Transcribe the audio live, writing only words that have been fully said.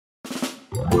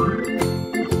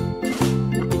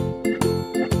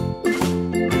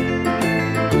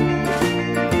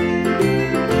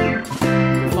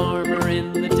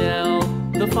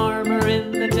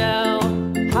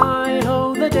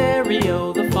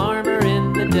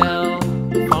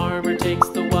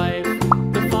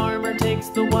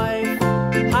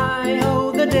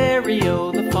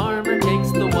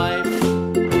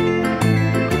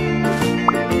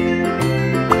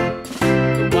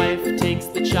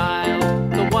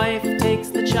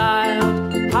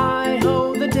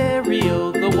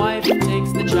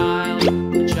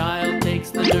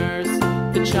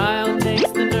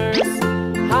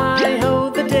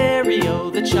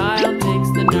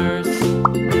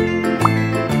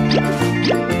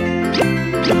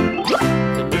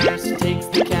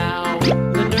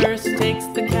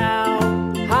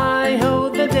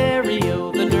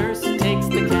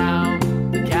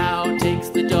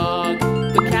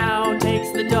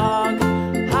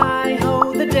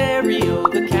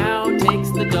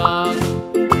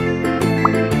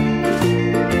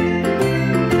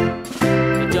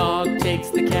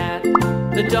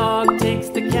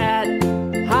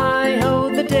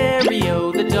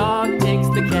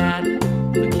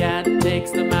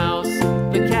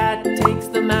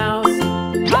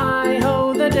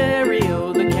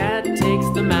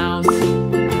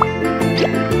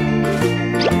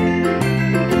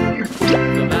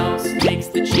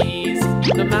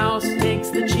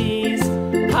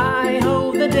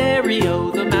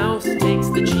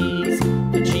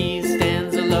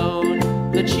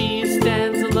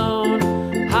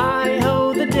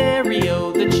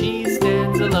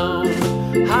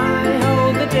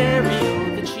Hi-ho, the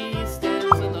dairy-o, the cheese stands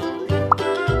alone.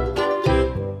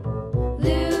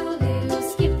 Loo, Loo,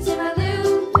 skip to my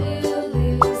loo.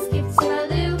 Loo, Loo, skip to my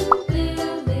loo.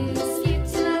 Loo, Loo, skip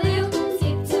to my loo.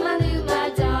 Skip to my loo, my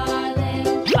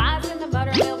darling. Flies in the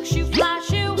buttermilk shoe, fly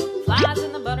shoe. Flies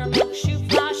in the buttermilk shoe,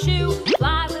 fly shoe.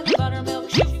 Flies in the buttermilk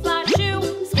shoe, fly shoe.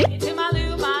 Skip to my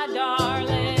loo, my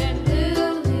darling.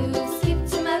 Loo, Loo, skip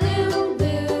to my loo.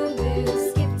 Loo,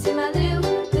 Loo, skip to my loo.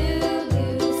 Loo,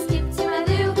 Loo, skip to my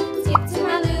loo. Skip to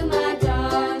my loo, my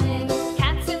darling.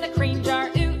 Cats in the cream jar,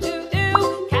 ooh, ooh,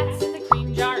 ooh. Cats in the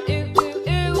cream jar, ooh, ooh,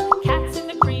 ooh. Cats in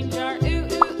the cream jar, ooh,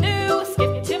 ooh, ooh.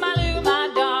 Skip to my loo, my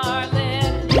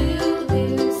darling. Loo,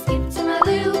 Loo, skip to my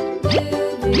loo.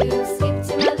 Loo, Loo,